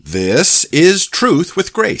This is Truth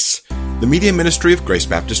with Grace, the media ministry of Grace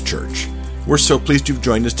Baptist Church. We're so pleased you've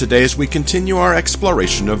joined us today as we continue our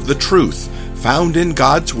exploration of the truth found in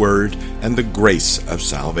God's Word and the grace of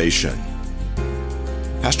salvation.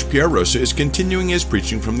 Pastor Pierre Rosa is continuing his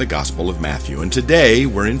preaching from the Gospel of Matthew, and today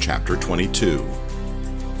we're in chapter 22.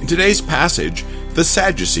 In today's passage, the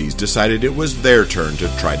Sadducees decided it was their turn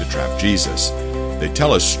to try to trap Jesus. They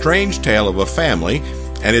tell a strange tale of a family,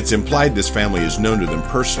 and it's implied this family is known to them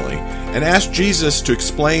personally, and ask Jesus to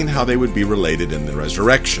explain how they would be related in the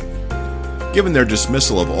resurrection. Given their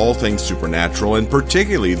dismissal of all things supernatural, and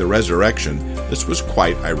particularly the resurrection, this was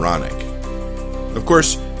quite ironic. Of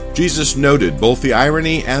course, Jesus noted both the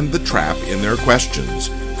irony and the trap in their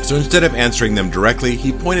questions. So instead of answering them directly,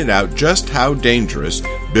 he pointed out just how dangerous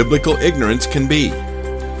biblical ignorance can be.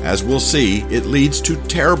 As we'll see, it leads to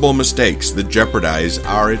terrible mistakes that jeopardize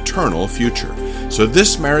our eternal future. So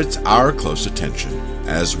this merits our close attention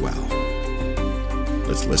as well.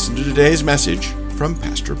 Let's listen to today's message from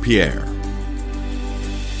Pastor Pierre.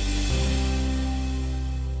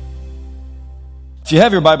 If you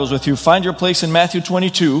have your Bibles with you, find your place in Matthew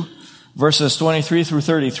 22, verses 23 through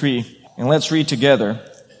 33, and let's read together.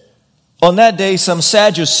 On that day, some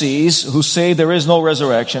Sadducees, who say there is no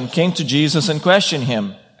resurrection, came to Jesus and questioned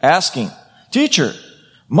him, asking, "Teacher,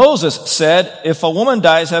 Moses said, if a woman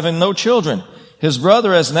dies having no children, his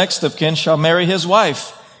brother as next of kin shall marry his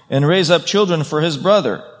wife and raise up children for his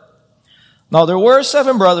brother. Now there were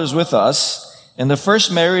 7 brothers with us, and the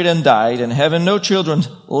first married and died, and having no children,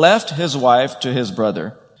 left his wife to his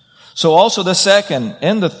brother. So also the second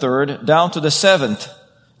and the third, down to the 7th.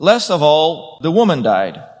 Last of all, the woman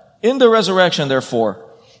died. In the resurrection, therefore,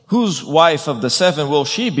 whose wife of the 7 will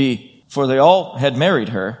she be? For they all had married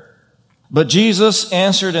her." But Jesus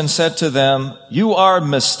answered and said to them, "You are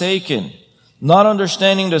mistaken, not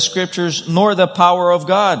understanding the Scriptures nor the power of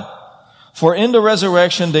God. For in the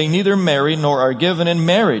resurrection they neither marry nor are given in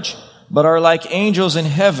marriage, but are like angels in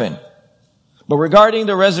heaven. But regarding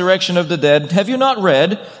the resurrection of the dead, have you not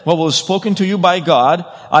read what was spoken to you by God?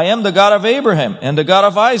 I am the God of Abraham, and the God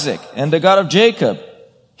of Isaac, and the God of Jacob.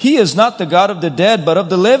 He is not the God of the dead, but of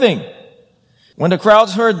the living." When the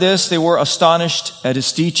crowds heard this, they were astonished at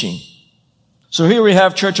his teaching. So here we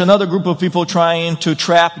have, church, another group of people trying to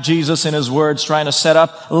trap Jesus in his words, trying to set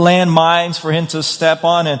up landmines for him to step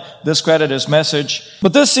on and discredit his message.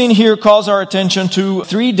 But this scene here calls our attention to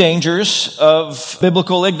 3 dangers of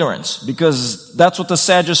biblical ignorance, because that's what the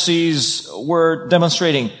Sadducees were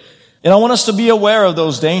demonstrating. And I want us to be aware of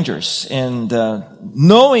those dangers. And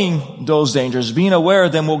knowing those dangers, being aware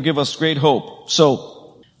of them, will give us great hope.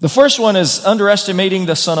 So the first one is underestimating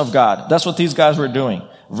the Son of God. That's what these guys were doing.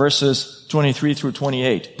 Verses 23 through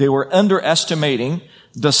 28. They were underestimating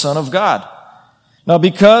the Son of God. Now,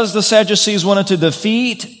 because the Sadducees wanted to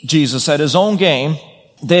defeat Jesus at his own game,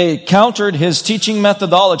 they countered his teaching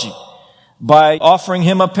methodology by offering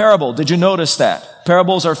him a parable. Did you notice that?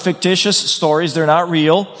 Parables are fictitious stories. They're not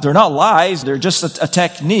real. They're not lies. They're just a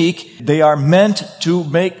technique. They are meant to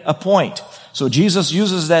make a point. So Jesus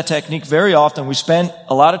uses that technique very often. We spend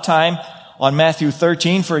a lot of time on Matthew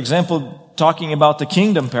 13, for example, talking about the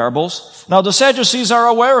kingdom parables. Now, the Sadducees are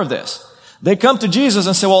aware of this. They come to Jesus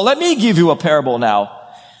and say, well, let me give you a parable now.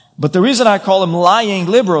 But the reason I call them lying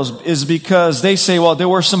liberals is because they say, well, there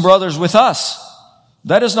were some brothers with us.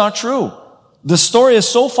 That is not true. The story is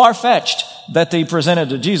so far-fetched that they presented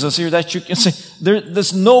to Jesus here that you can say,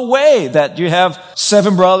 there's no way that you have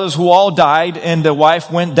 7 brothers who all died and the wife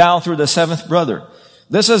went down through the 7th brother.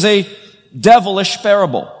 This is a devilish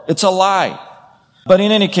parable. It's a lie. But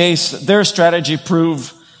in any case, their strategy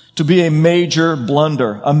proved to be a major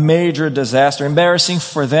blunder, a major disaster, embarrassing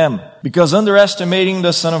for them. Because underestimating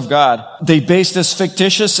the Son of God, they based this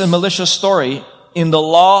fictitious and malicious story in the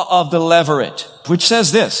law of the levirate, which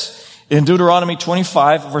says this in Deuteronomy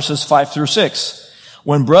 25, verses 5 through 6.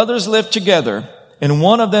 When brothers live together, and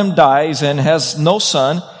one of them dies and has no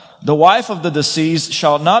son, the wife of the deceased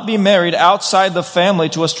shall not be married outside the family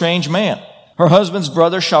to a strange man. Her husband's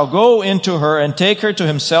brother shall go into her and take her to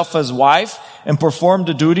himself as wife and perform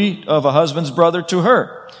the duty of a husband's brother to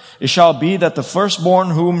her. It shall be that the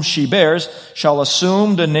firstborn whom she bears shall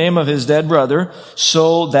assume the name of his dead brother,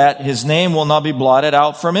 so that his name will not be blotted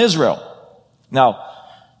out from Israel. Now,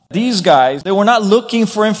 these guys, they were not looking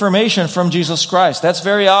for information from Jesus Christ. That's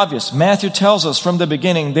very obvious. Matthew tells us from the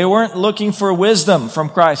beginning, they weren't looking for wisdom from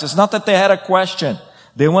Christ. It's not that they had a question.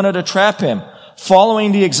 They wanted to trap him.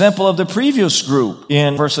 Following the example of the previous group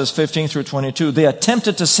in verses 15 through 22, they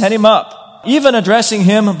attempted to set him up, even addressing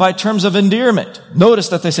him by terms of endearment. Notice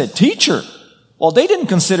that they said, "Teacher." Well, they didn't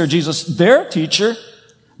consider Jesus their teacher.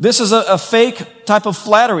 This is a fake type of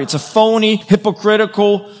flattery. It's a phony,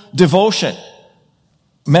 hypocritical devotion.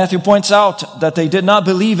 Matthew points out that they did not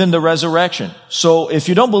believe in the resurrection. So if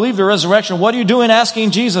you don't believe the resurrection, what are you doing asking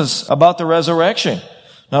Jesus about the resurrection?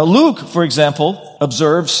 Now Luke, for example,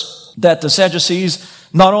 observes that the Sadducees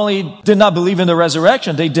not only did not believe in the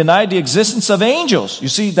resurrection, they denied the existence of angels. You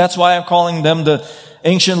see, that's why I'm calling them the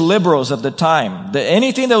ancient liberals of the time.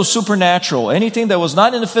 Anything that was supernatural, anything that was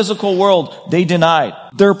not in the physical world, they denied.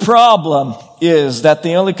 Their problem is that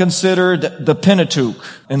they only considered the Pentateuch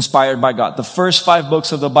inspired by God, the first 5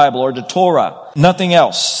 books of the Bible, or the Torah, nothing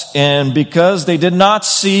else. And because they did not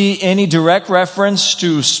see any direct reference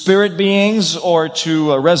to spirit beings or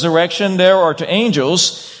to a resurrection there or to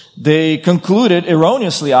angels, they concluded,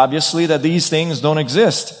 erroneously obviously, that these things don't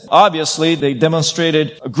exist. Obviously, they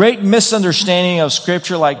demonstrated a great misunderstanding of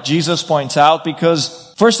Scripture, like Jesus points out,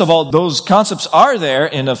 because, first of all, those concepts are there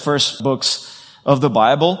in the first books of the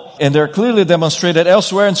Bible, and they're clearly demonstrated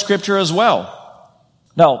elsewhere in Scripture as well.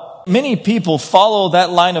 Now, many people follow that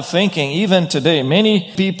line of thinking even today.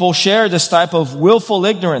 Many people share this type of willful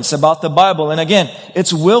ignorance about the Bible. And again,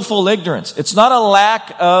 it's willful ignorance. It's not a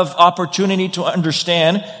lack of opportunity to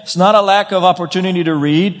understand. It's not a lack of opportunity to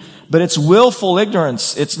read, but it's willful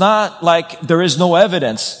ignorance. It's not like there is no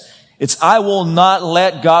evidence. It's, I will not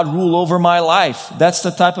let God rule over my life. That's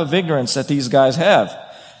the type of ignorance that these guys have.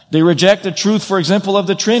 They reject the truth, for example, of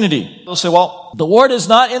the Trinity. They'll say, well, the Word is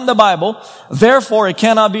not in the Bible, therefore it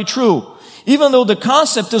cannot be true. Even though the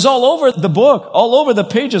concept is all over the book, all over the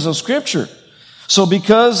pages of Scripture. So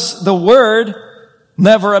because the Word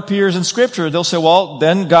never appears in Scripture, they'll say, well,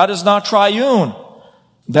 then God is not triune.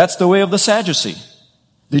 That's the way of the Sadducee.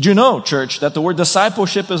 Did you know, church, that the word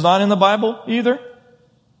discipleship is not in the Bible either?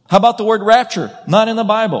 How about the word rapture? Not in the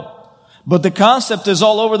Bible. But the concept is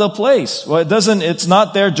all over the place. Well, it's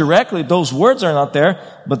not there directly. Those words are not there,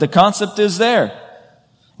 but the concept is there.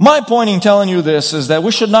 My point in telling you this is that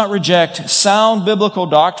we should not reject sound biblical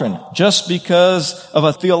doctrine just because of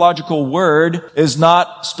a theological word is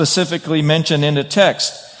not specifically mentioned in the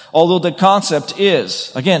text. Although the concept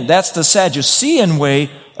is. Again, that's the Sadducean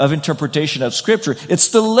way of interpretation of Scripture. It's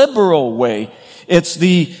the liberal way. It's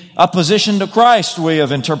the opposition to Christ way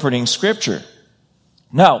of interpreting Scripture.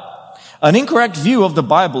 Now, an incorrect view of the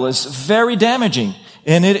Bible is very damaging,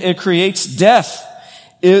 and it creates death.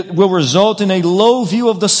 It will result in a low view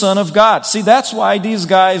of the Son of God. See, that's why these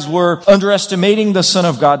guys were underestimating the Son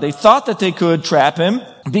of God. They thought that they could trap him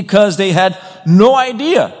because they had no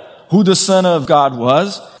idea who the Son of God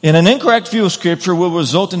was. And an incorrect view of Scripture will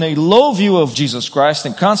result in a low view of Jesus Christ,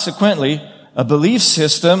 and consequently, a belief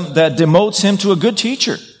system that demotes him to a good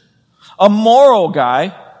teacher, a moral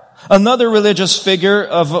guy, another religious figure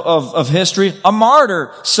of history, a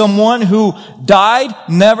martyr, someone who died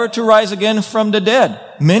never to rise again from the dead.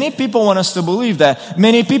 Many people want us to believe that.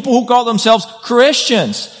 Many people who call themselves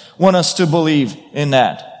Christians want us to believe in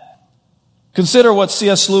that. Consider what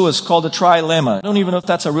C.S. Lewis called a trilemma. I don't even know if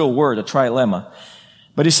that's a real word, a trilemma.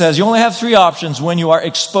 But he says, you only have 3 options when you are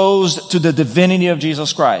exposed to the divinity of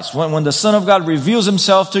Jesus Christ. When the Son of God reveals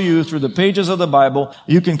himself to you through the pages of the Bible,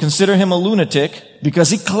 you can consider him a lunatic because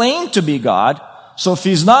he claimed to be God. So if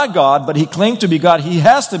he's not God, but he claimed to be God, he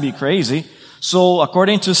has to be crazy. So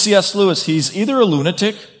according to C.S. Lewis, he's either a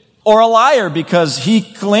lunatic or a liar because he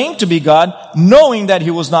claimed to be God knowing that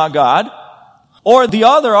he was not God. Or the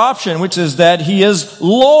other option, which is that he is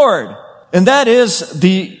Lord. And that is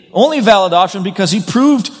the only valid option because he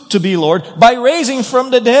proved to be Lord by raising from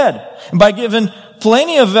the dead, and by giving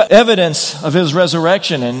plenty of evidence of his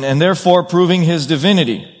resurrection and therefore proving his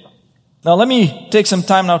divinity. Now let me take some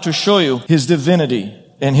time now to show you his divinity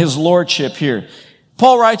and his lordship here.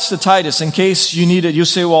 Paul writes to Titus, in case you need it, you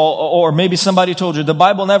say, well, or maybe somebody told you, the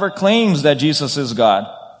Bible never claims that Jesus is God.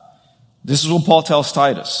 This is what Paul tells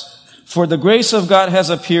Titus. For the grace of God has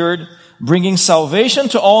appeared, bringing salvation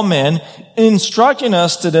to all men, instructing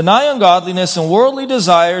us to deny ungodliness and worldly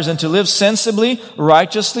desires and to live sensibly,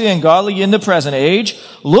 righteously, and godly in the present age,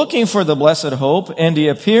 looking for the blessed hope and the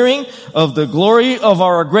appearing of the glory of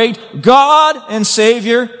our great God and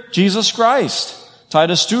Savior, Jesus Christ.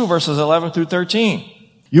 Titus 2, verses 11 through 13.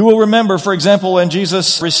 You will remember, for example, when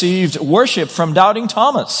Jesus received worship from doubting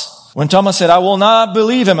Thomas. When Thomas said, I will not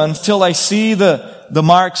believe him until I see the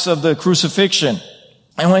marks of the crucifixion.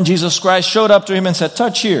 And when Jesus Christ showed up to him and said,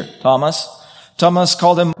 touch here, Thomas. Thomas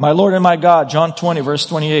called him my Lord and my God, John 20, verse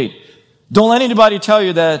 28. Don't let anybody tell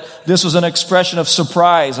you that this was an expression of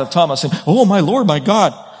surprise of Thomas saying, oh, my Lord, my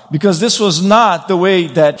God. Because this was not the way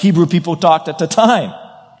that Hebrew people talked at the time.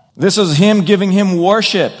 This was him giving him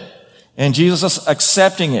worship and Jesus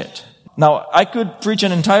accepting it. Now, I could preach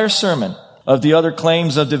an entire sermon of the other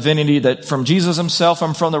claims of divinity that from Jesus himself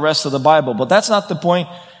and from the rest of the Bible. But that's not the point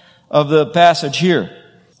of the passage here.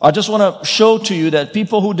 I just want to show to you that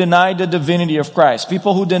people who deny the divinity of Christ,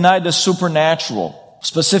 people who deny the supernatural,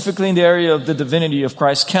 specifically in the area of the divinity of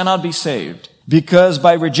Christ, cannot be saved. Because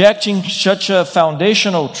by rejecting such a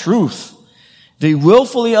foundational truth, they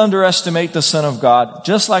willfully underestimate the Son of God,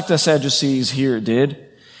 just like the Sadducees here did.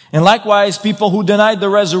 And likewise, people who denied the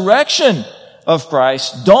resurrection of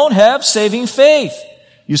Christ don't have saving faith.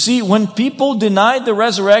 You see, when people deny the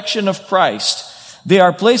resurrection of Christ, they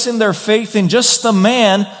are placing their faith in just a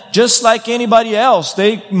man, just like anybody else.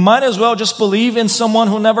 They might as well just believe in someone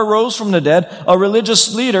who never rose from the dead, a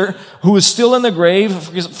religious leader who is still in the grave,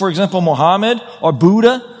 for example, Muhammad or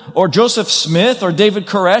Buddha or Joseph Smith or David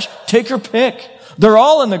Koresh. Take your pick. They're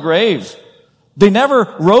all in the grave. They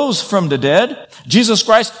never rose from the dead. Jesus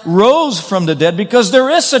Christ rose from the dead because there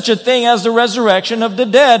is such a thing as the resurrection of the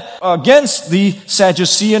dead against the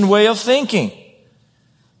Sadducean way of thinking.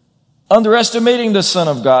 Underestimating the Son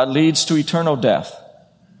of God leads to eternal death.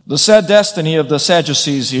 The sad destiny of the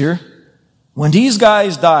Sadducees here, when these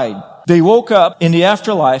guys died, they woke up in the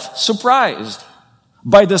afterlife surprised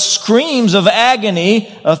by the screams of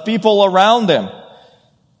agony of people around them,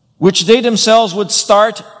 which they themselves would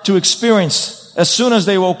start to experience as soon as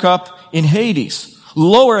they woke up in Hades.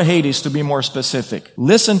 Lower Hades, to be more specific.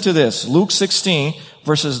 Listen to this. Luke 16,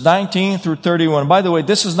 verses 19 through 31. By the way,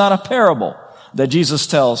 this is not a parable that Jesus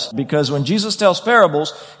tells, because when Jesus tells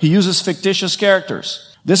parables, he uses fictitious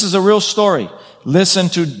characters. This is a real story. Listen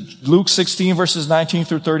to Luke 16, verses 19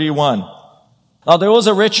 through 31. Now there was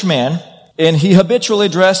a rich man, and he habitually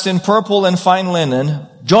dressed in purple and fine linen,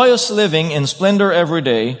 joyous living in splendor every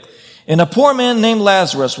day. And a poor man named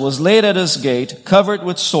Lazarus was laid at his gate, covered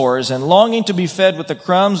with sores, and longing to be fed with the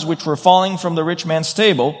crumbs which were falling from the rich man's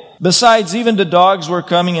table. Besides, even the dogs were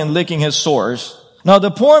coming and licking his sores. Now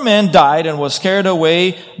the poor man died and was carried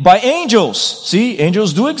away by angels. See,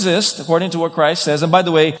 angels do exist, according to what Christ says. And by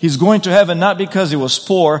the way, he's going to heaven not because he was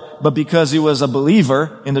poor, but because he was a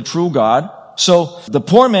believer in the true God. So the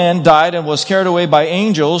poor man died and was carried away by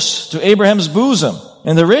angels to Abraham's bosom.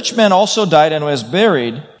 And the rich man also died and was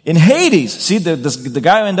buried in Hades. See, the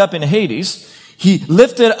guy ended up in Hades. He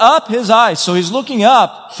lifted up his eyes. So he's looking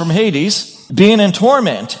up from Hades, being in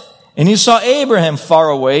torment. And he saw Abraham far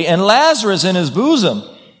away and Lazarus in his bosom.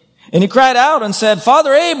 And he cried out and said,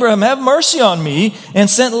 Father Abraham, have mercy on me, and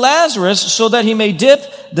sent Lazarus so that he may dip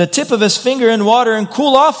the tip of his finger in water and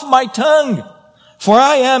cool off my tongue. For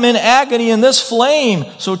I am in agony in this flame.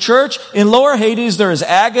 So church, in lower Hades, there is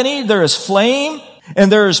agony, there is flame, and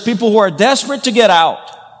there is people who are desperate to get out.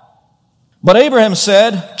 But Abraham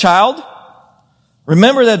said, Child,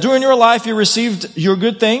 remember that during your life you received your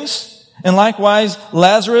good things, and likewise,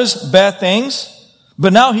 Lazarus, bad things.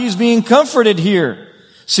 But now he's being comforted here.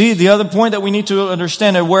 See, the other point that we need to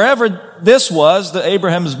understand that wherever this was, the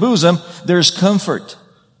Abraham's bosom, there's comfort.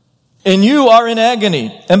 And you are in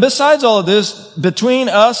agony. And besides all of this, between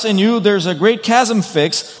us and you, there's a great chasm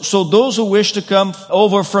fixed. So those who wish to come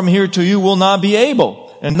over from here to you will not be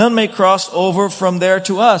able. And none may cross over from there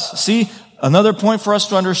to us. See, another point for us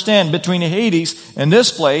to understand, between Hades and this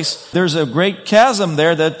place, there's a great chasm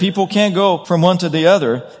there that people can't go from one to the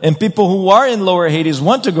other. And people who are in lower Hades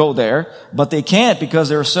want to go there, but they can't because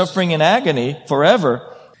they're suffering in agony forever.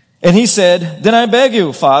 And he said, Then I beg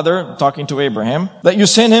you, Father, talking to Abraham, that you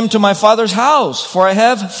send him to my father's house, for I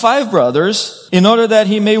have 5 brothers, in order that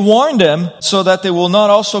he may warn them, so that they will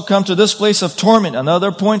not also come to this place of torment.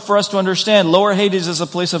 Another point for us to understand, lower Hades is a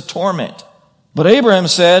place of torment. But Abraham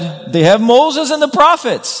said, They have Moses and the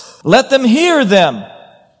prophets. Let them hear them.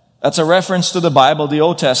 That's a reference to the Bible, the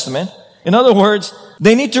Old Testament. In other words,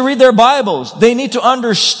 they need to read their Bibles. They need to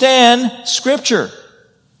understand Scripture.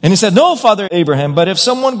 And he said, No, Father Abraham, but if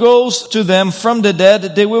someone goes to them from the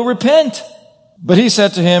dead, they will repent. But he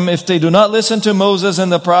said to him, If they do not listen to Moses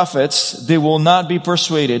and the prophets, they will not be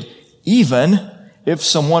persuaded, even if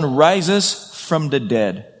someone rises from the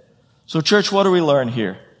dead. So church, what do we learn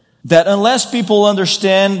here? That unless people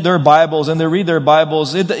understand their Bibles and they read their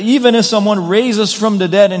Bibles, even if someone raises from the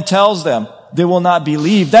dead and tells them, they will not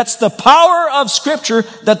believe. That's the power of Scripture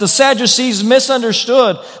that the Sadducees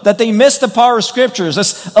misunderstood, that they missed the power of Scriptures.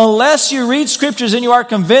 Unless you read Scriptures and you are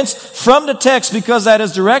convinced from the text, because that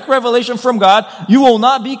is direct revelation from God, you will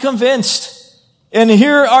not be convinced. And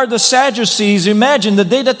here are the Sadducees. Imagine the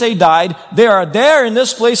day that they died, they are there in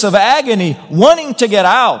this place of agony, wanting to get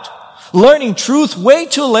out. learning truth way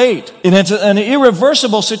too late. And it's an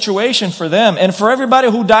irreversible situation for them and for everybody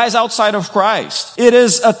who dies outside of Christ. It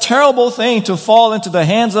is a terrible thing to fall into the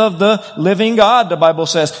hands of the living God, the Bible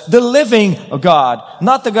says. The living God,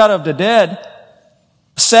 not the God of the dead.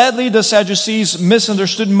 Sadly, the Sadducees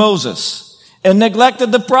misunderstood Moses and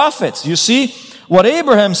neglected the prophets. You see, what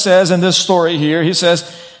Abraham says in this story here, he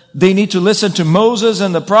says, they need to listen to Moses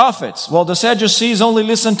and the prophets. Well, the Sadducees only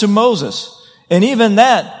listened to Moses. And even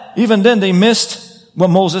then they missed what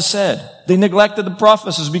Moses said. They neglected the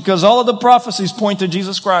prophecies because all of the prophecies point to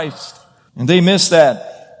Jesus Christ. And they missed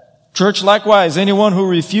that. Church, likewise, anyone who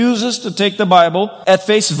refuses to take the Bible at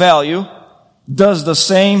face value does the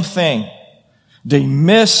same thing. They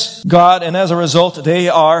miss God, and as a result, they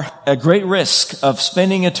are at great risk of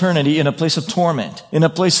spending eternity in a place of torment, in a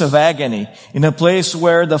place of agony, in a place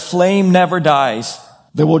where the flame never dies.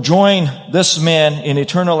 They will join this man in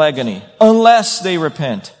eternal agony unless they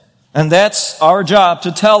repent. And that's our job,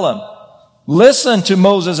 to tell them. Listen to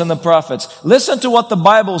Moses and the prophets. Listen to what the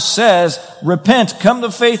Bible says. Repent, come to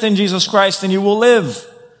faith in Jesus Christ, and you will live.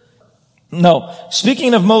 No.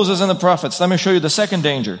 Speaking of Moses and the prophets, let me show you the second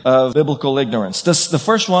danger of biblical ignorance. The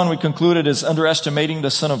first one we concluded is underestimating the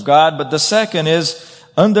Son of God, but the second is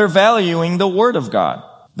undervaluing the Word of God.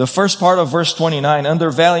 The first part of verse 29,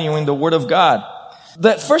 undervaluing the Word of God.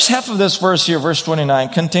 The first half of this verse here, verse 29,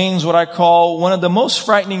 contains what I call one of the most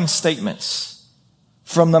frightening statements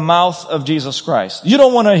from the mouth of Jesus Christ. You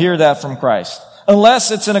don't want to hear that from Christ, unless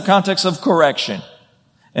it's in a context of correction.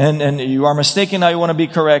 And you are mistaken now, you want to be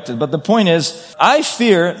corrected. But the point is, I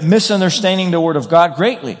fear misunderstanding the Word of God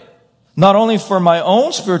greatly. Not only for my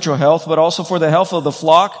own spiritual health, but also for the health of the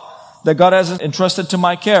flock that God has entrusted to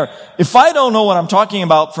my care. If I don't know what I'm talking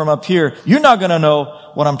about from up here, you're not going to know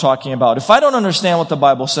what I'm talking about. If I don't understand what the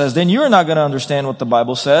Bible says, then you're not going to understand what the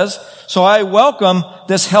Bible says. So I welcome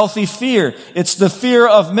this healthy fear. It's the fear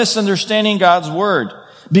of misunderstanding God's Word.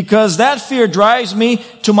 Because that fear drives me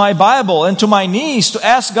to my Bible and to my knees to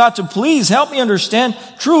ask God to please help me understand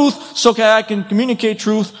truth so that I can communicate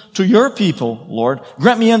truth to your people, Lord.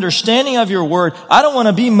 Grant me understanding of your Word. I don't want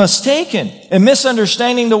to be mistaken in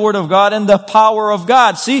misunderstanding the Word of God and the power of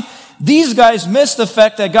God. See, these guys miss the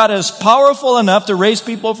fact that God is powerful enough to raise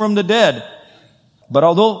people from the dead. But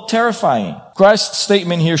although terrifying, Christ's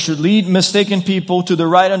statement here should lead mistaken people to the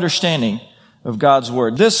right understanding of God's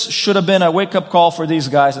Word. This should have been a wake-up call for these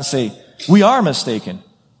guys and say, we are mistaken.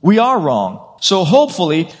 We are wrong. So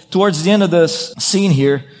hopefully, towards the end of this scene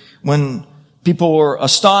here, when people were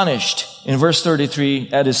astonished in verse 33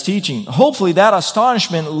 at his teaching, hopefully that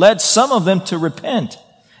astonishment led some of them to repent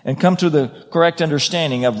and come to the correct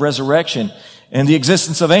understanding of resurrection and the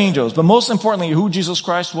existence of angels, but most importantly, who Jesus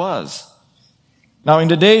Christ was. Now, in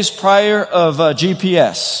the days prior of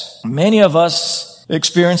GPS, many of us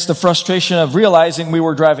experienced the frustration of realizing we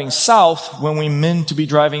were driving south when we meant to be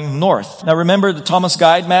driving north. Now remember the Thomas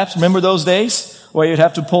Guide maps? Remember those days where you'd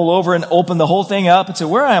have to pull over and open the whole thing up and say,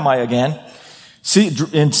 where am I again? See,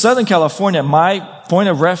 in Southern California, my point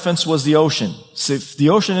of reference was the ocean. So if the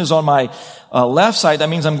ocean is on my left side, that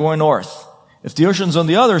means I'm going north. If the ocean's on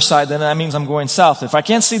the other side, then that means I'm going south. If I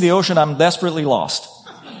can't see the ocean, I'm desperately lost.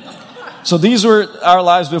 So these were our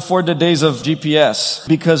lives before the days of GPS,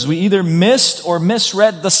 because we either missed or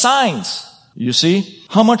misread the signs. You see,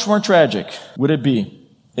 how much more tragic would it be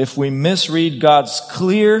if we misread God's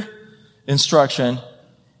clear instruction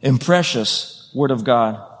and precious Word of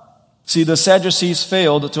God? See, the Sadducees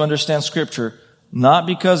failed to understand Scripture, not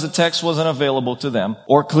because the text wasn't available to them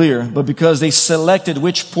or clear, but because they selected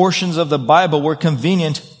which portions of the Bible were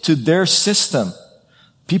convenient to their system.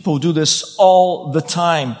 People do this all the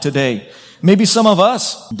time today. Maybe some of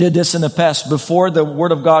us did this in the past before the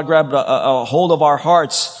Word of God grabbed a hold of our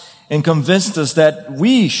hearts and convinced us that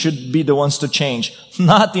we should be the ones to change,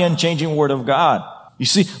 not the unchanging Word of God. You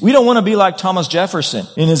see, we don't want to be like Thomas Jefferson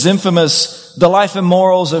in his infamous The Life and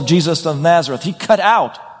Morals of Jesus of Nazareth. He cut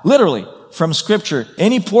out, literally, from Scripture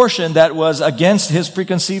any portion that was against his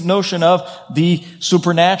preconceived notion of the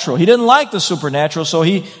supernatural. He didn't like the supernatural, so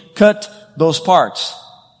he cut those parts.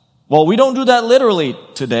 Well, we don't do that literally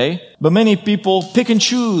today, but many people pick and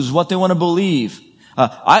choose what they want to believe.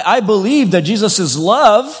 I believe that Jesus is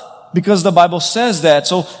love because the Bible says that.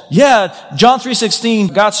 So, yeah, John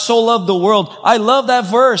 3:16, God so loved the world. I love that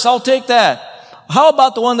verse. I'll take that. How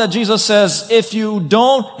about the one that Jesus says, if you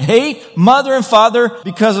don't hate mother and father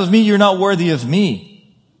because of me, you're not worthy of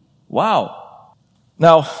me? Wow.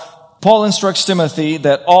 Now, Paul instructs Timothy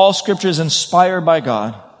that all Scripture is inspired by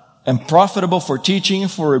God and profitable for teaching,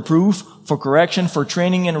 for reproof, for correction, for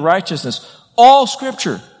training in righteousness. All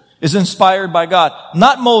Scripture is inspired by God.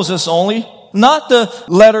 Not Moses only, Not the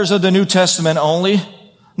letters of the New Testament only.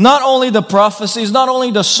 Not only the prophecies, not only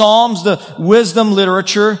the Psalms, the wisdom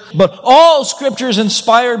literature, but all Scripture is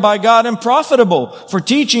inspired by God and profitable for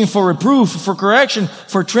teaching, for reproof, for correction,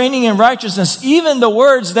 for training in righteousness. Even the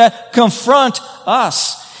words that confront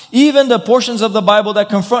us, even the portions of the Bible that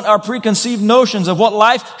confront our preconceived notions of what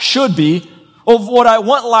life should be, of what I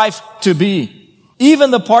want life to be. Even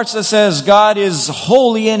the parts that says God is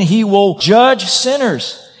holy and He will judge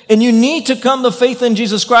sinners. And you need to come to faith in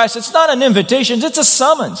Jesus Christ. It's not an invitation, it's a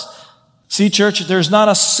summons. See, church, there's not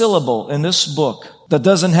a syllable in this book that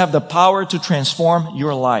doesn't have the power to transform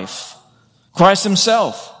your life. Christ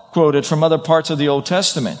Himself quoted from other parts of the Old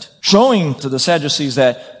Testament, showing to the Sadducees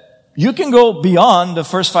that you can go beyond the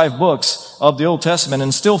first 5 books of the Old Testament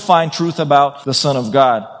and still find truth about the Son of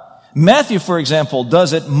God. Matthew, for example,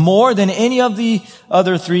 does it more than any of the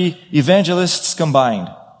other 3 evangelists combined.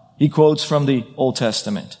 He quotes from the Old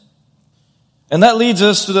Testament. And that leads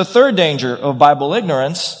us to the third danger of Bible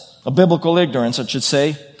ignorance, of biblical ignorance, I should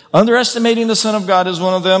say. Underestimating the Son of God is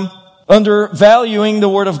one of them. Undervaluing the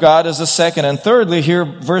Word of God is the second. And thirdly, here,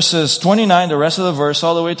 verses 29, the rest of the verse,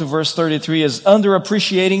 all the way to verse 33, is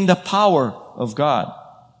underappreciating the power of God.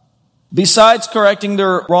 Besides correcting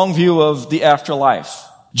their wrong view of the afterlife,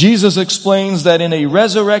 Jesus explains that in a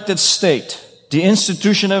resurrected state, the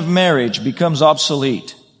institution of marriage becomes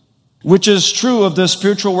obsolete. Which is true of the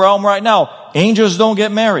spiritual realm right now. Angels don't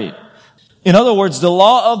get married. In other words, the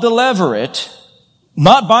law of the levirate,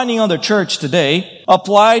 not binding on the church today,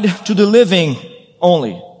 applied to the living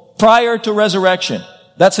only, prior to resurrection.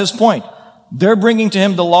 That's his point. They're bringing to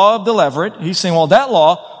him the law of the levirate. He's saying, well, that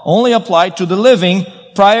law only applied to the living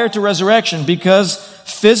prior to resurrection because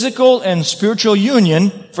physical and spiritual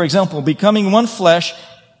union, for example, becoming one flesh,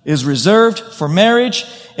 is reserved for marriage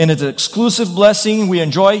and it's an exclusive blessing we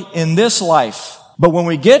enjoy in this life. But when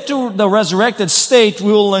we get to the resurrected state,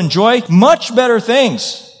 we will enjoy much better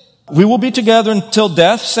things. We will be together until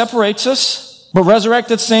death separates us. But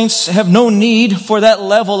resurrected saints have no need for that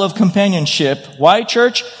level of companionship. Why,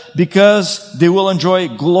 church? Because they will enjoy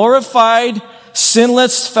glorified,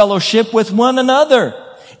 sinless fellowship with one another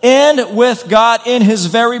and with God in His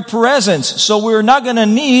very presence. So we're not going to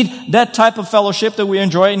need that type of fellowship that we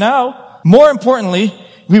enjoy now. More importantly,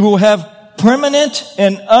 we will have permanent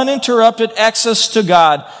and uninterrupted access to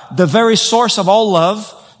God, the very source of all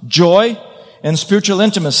love, joy, and spiritual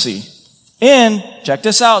intimacy. And, check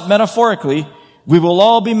this out, metaphorically, we will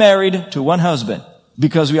all be married to one husband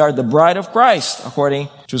because we are the bride of Christ, according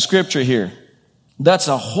to Scripture here. That's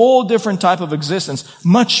a whole different type of existence,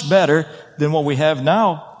 much better than what we have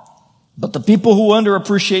now. But the people who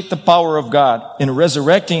underappreciate the power of God in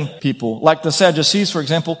resurrecting people, like the Sadducees, for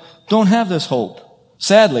example, don't have this hope.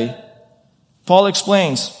 Sadly, Paul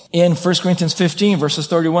explains in 1 Corinthians 15, verses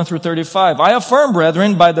 31 through 35, I affirm,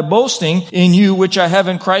 brethren, by the boasting in you which I have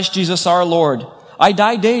in Christ Jesus our Lord, I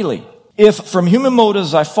die daily. If from human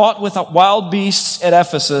motives I fought with wild beasts at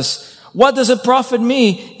Ephesus, what does it profit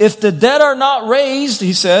me? If the dead are not raised,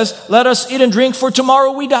 he says, let us eat and drink, for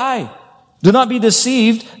tomorrow we die. Do not be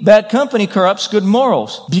deceived. Bad company corrupts good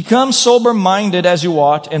morals. Become sober-minded as you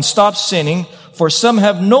ought and stop sinning, for some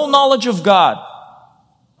have no knowledge of God.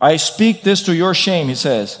 I speak this to your shame, he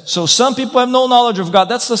says. So some people have no knowledge of God.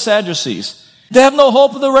 That's the Sadducees. They have no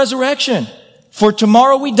hope of the resurrection. For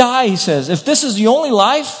tomorrow we die, he says. If this is the only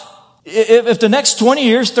life, if the next 20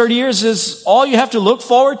 years, 30 years is all you have to look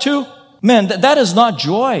forward to, man, that is not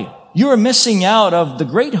joy. You are missing out of the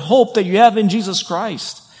great hope that you have in Jesus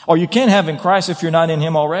Christ. Or you can't have in Christ if you're not in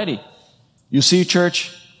Him already. You see,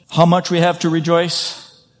 church, how much we have to rejoice?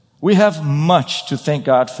 We have much to thank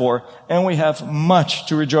God for, and we have much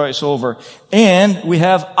to rejoice over. And we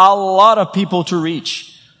have a lot of people to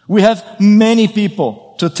reach. We have many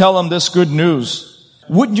people to tell them this good news.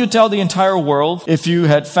 Wouldn't you tell the entire world if you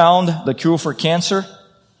had found the cure for cancer?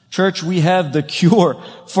 Church, we have the cure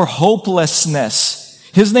for hopelessness.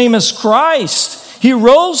 His name is Christ. He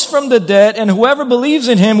rose from the dead, and whoever believes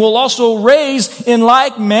in Him will also raise in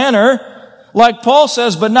like manner. Like Paul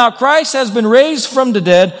says, but now Christ has been raised from the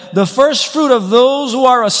dead, the first fruit of those who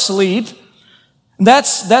are asleep.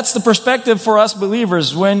 That's the perspective for us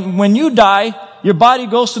believers. When you die, your body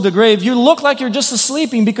goes to the grave. You look like you're just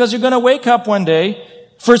sleeping because you're going to wake up one day.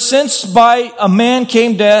 For since by a man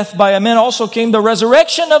came death, by a man also came the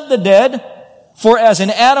resurrection of the dead. For as in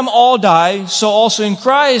Adam all die, so also in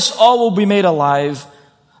Christ all will be made alive.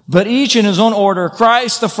 But each in his own order,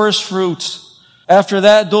 Christ the first fruits. After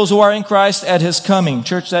that, those who are in Christ at His coming.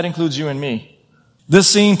 Church, that includes you and me. This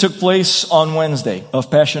scene took place on Wednesday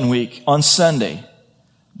of Passion Week. On Sunday,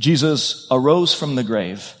 Jesus arose from the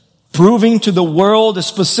grave. proving to the world,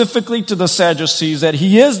 specifically to the Sadducees, that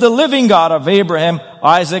he is the living God of Abraham,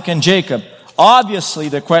 Isaac, and Jacob. Obviously,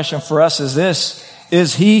 the question for us is this: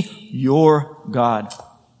 is he your God?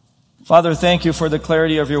 Father, thank you for the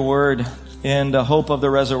clarity of your word and the hope of the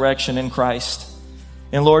resurrection in Christ.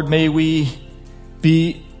 And Lord, may we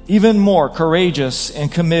be even more courageous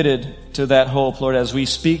and committed to that hope, Lord, as we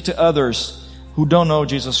speak to others who don't know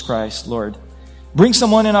Jesus Christ, Lord. Bring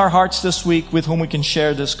someone in our hearts this week with whom we can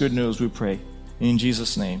share this good news, we pray. In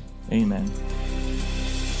Jesus' name, amen.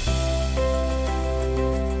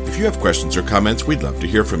 If you have questions or comments, we'd love to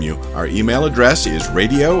hear from you. Our email address is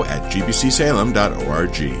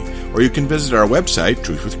radio@gbcsalem.org, or you can visit our website,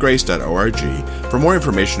 truthwithgrace.org, for more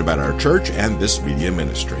information about our church and this media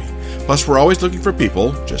ministry. Plus, we're always looking for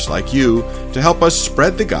people, just like you, to help us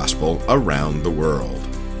spread the gospel around the world.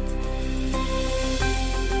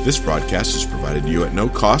 This broadcast is provided to you at no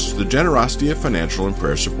cost through the generosity of financial and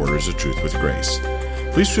prayer supporters of Truth with Grace.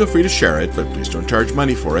 Please feel free to share it, but please don't charge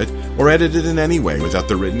money for it or edit it in any way without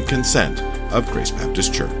the written consent of Grace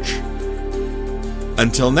Baptist Church.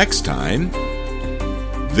 Until next time,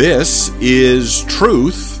 this is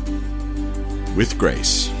Truth with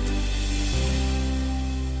Grace.